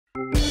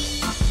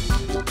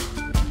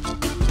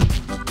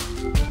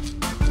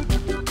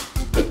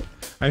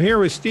I'm here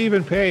with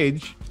Stephen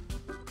Page.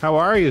 How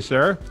are you,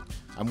 sir?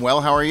 I'm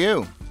well. How are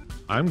you?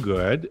 I'm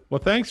good. Well,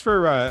 thanks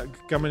for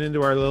coming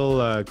into our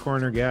little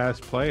Corner Gas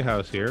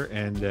Playhouse here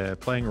and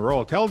playing a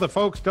role. Tell the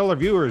folks, tell the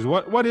viewers,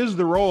 what is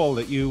the role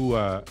that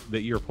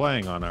you're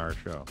playing on our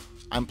show?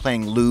 I'm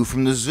playing Lou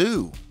from the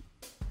zoo.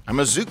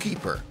 I'm a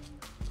zookeeper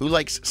who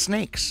likes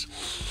snakes.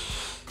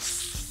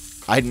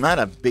 I'm not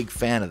a big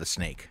fan of the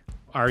snake.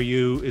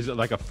 Is it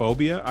like a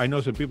phobia? I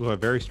know some people who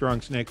have very strong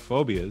snake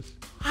phobias.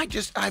 I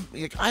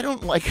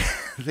don't like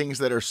things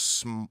that are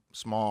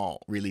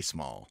small, really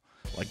small.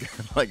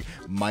 Like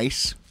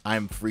mice.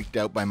 I'm freaked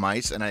out by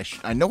mice, and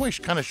I know I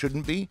kind of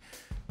shouldn't be,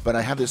 but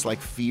I have this like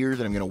fear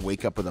that I'm going to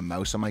wake up with a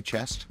mouse on my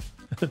chest.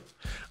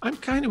 I'm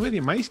kind of with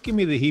you. Mice give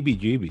me the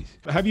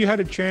heebie-jeebies. Have you had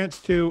a chance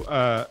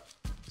to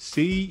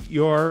see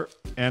your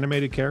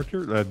animated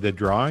character, the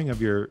drawing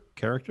of your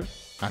character?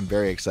 I'm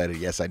very excited.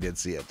 Yes, I did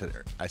see it.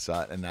 I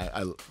saw it, and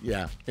I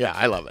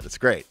love it. It's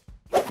great.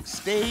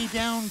 Stay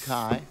down,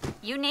 Kai.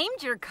 You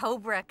named your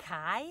cobra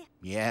Kai?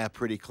 Yeah,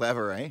 pretty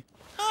clever, eh?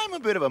 I'm a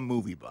bit of a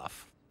movie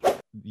buff.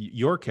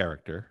 Your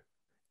character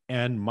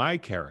and my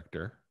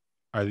character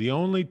are the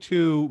only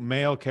two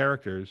male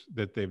characters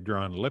that they've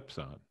drawn lips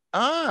on.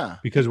 Ah.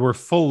 Because we're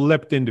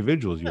full-lipped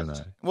individuals, you and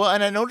I. Well,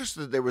 and I noticed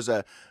that there was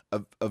a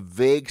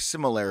vague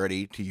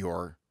similarity to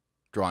your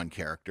drawn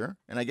character,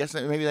 and I guess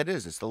maybe that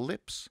is. It's the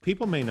lips.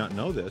 People may not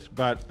know this,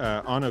 but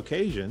on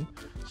occasion,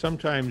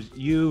 sometimes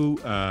you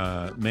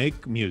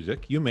make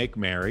music, you make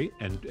merry,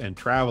 and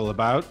travel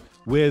about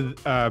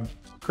with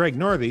Craig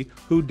Northey,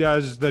 who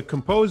does the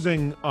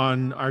composing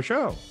on our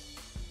show.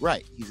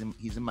 Right. He's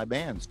in my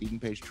band,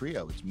 Stephen Page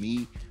Trio. It's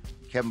me,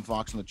 Kevin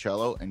Fox on the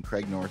cello, and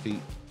Craig Northey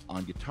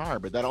on guitar.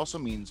 But that also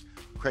means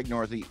Craig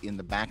Northey in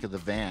the back of the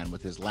van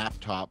with his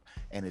laptop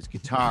and his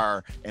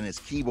guitar and his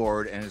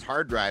keyboard and his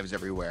hard drives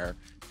everywhere,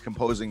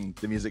 composing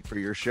the music for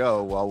your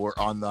show while we're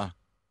on the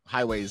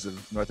highways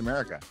of North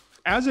America.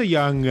 As a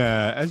young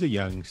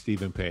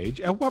Stephen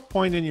Page, at what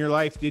point in your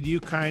life did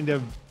you kind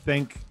of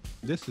think,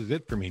 this is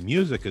it for me,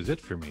 music is it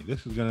for me,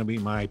 this is going to be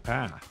my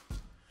path?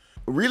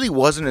 It really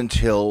wasn't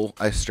until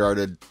I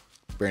started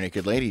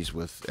Barenaked Ladies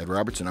with Ed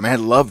Robertson. I mean, I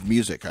loved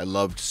music. I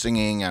loved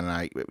singing,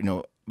 and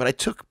but I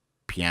took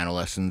piano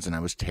lessons and I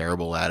was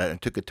terrible at it. I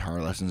took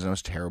guitar lessons and I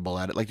was terrible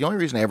at it. Like, the only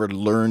reason I ever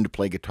learned to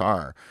play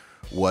guitar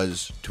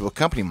was to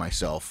accompany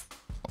myself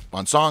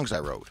on songs I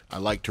wrote. I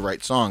liked to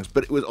write songs,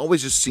 but it was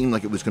always just seemed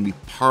like it was going to be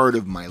part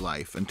of my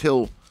life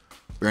until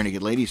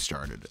Barenaked Ladies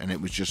started. And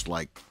it was just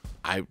like,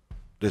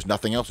 there's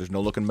nothing else. There's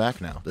no looking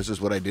back now. This is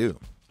what I do.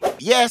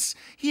 Yes,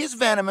 he is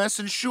venomous,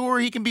 and sure,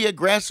 he can be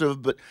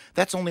aggressive, but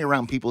that's only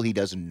around people he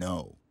doesn't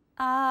know.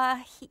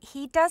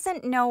 He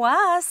doesn't know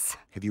us.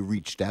 Have you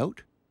reached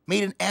out?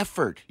 Made an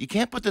effort. You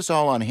can't put this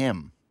all on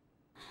him.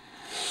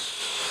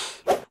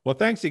 Well,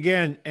 thanks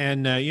again,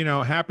 and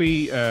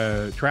happy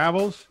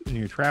travels. And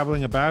you're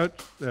traveling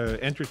about,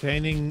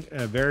 entertaining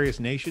various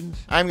nations.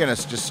 I'm gonna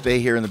just stay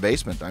here in the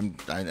basement.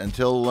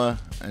 Until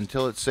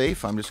it's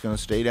safe. I'm just gonna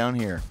stay down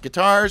here.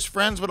 Guitars,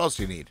 friends. What else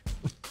do you need?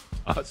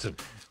 Awesome.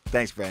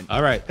 Thanks, friend.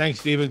 All right.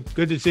 Thanks, Stephen.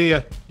 Good to see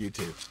you. You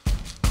too.